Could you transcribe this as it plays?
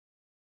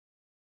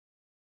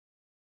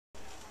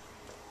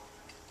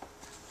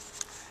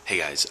Hey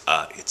guys,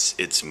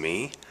 it's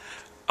me.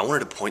 I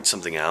wanted to point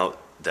something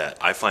out that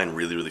I find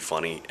really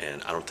funny,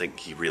 and I don't think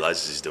he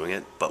realizes he's doing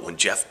it. But when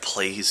Geoff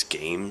plays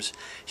games,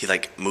 he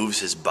like moves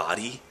his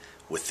body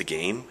with the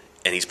game,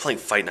 and he's playing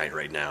Fight Night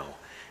right now,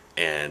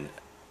 and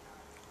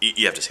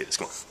you have to see this.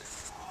 Come on.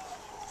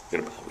 I'm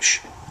gonna push.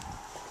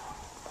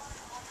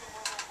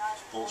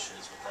 Bullshit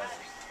is what that is.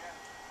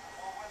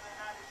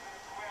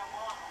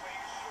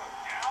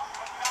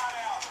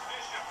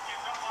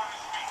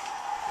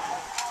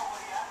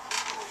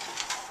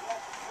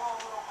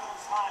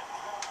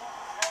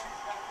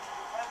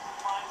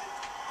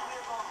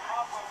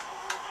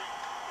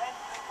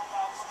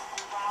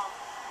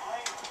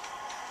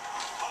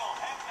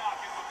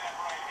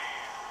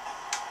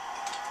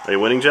 Are you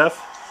winning, Geoff?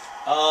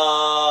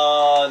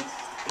 I'm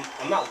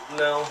not.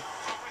 No.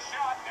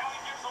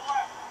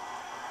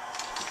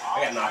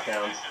 I got knocked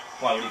down.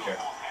 Why would you care?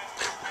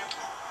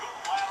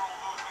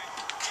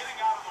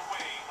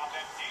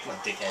 Come on,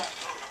 dickhead.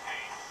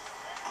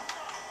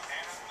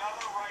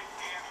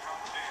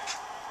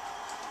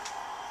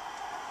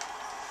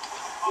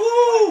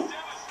 Woo!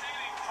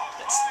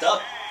 That's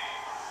stuck.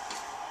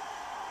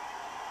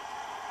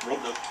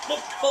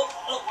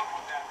 Oh.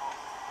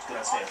 Let's go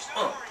downstairs.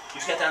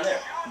 What you got down there?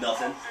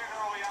 Nothing.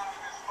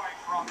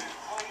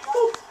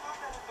 Woo.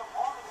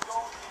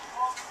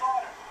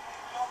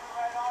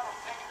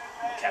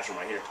 Catch him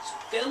right here.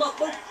 Get him up.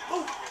 Boom.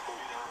 Boom.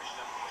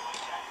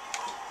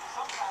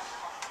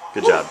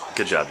 Good job.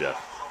 Good job, Geoff.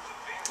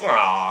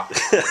 Aww.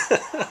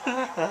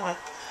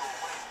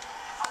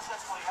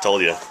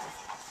 Told you.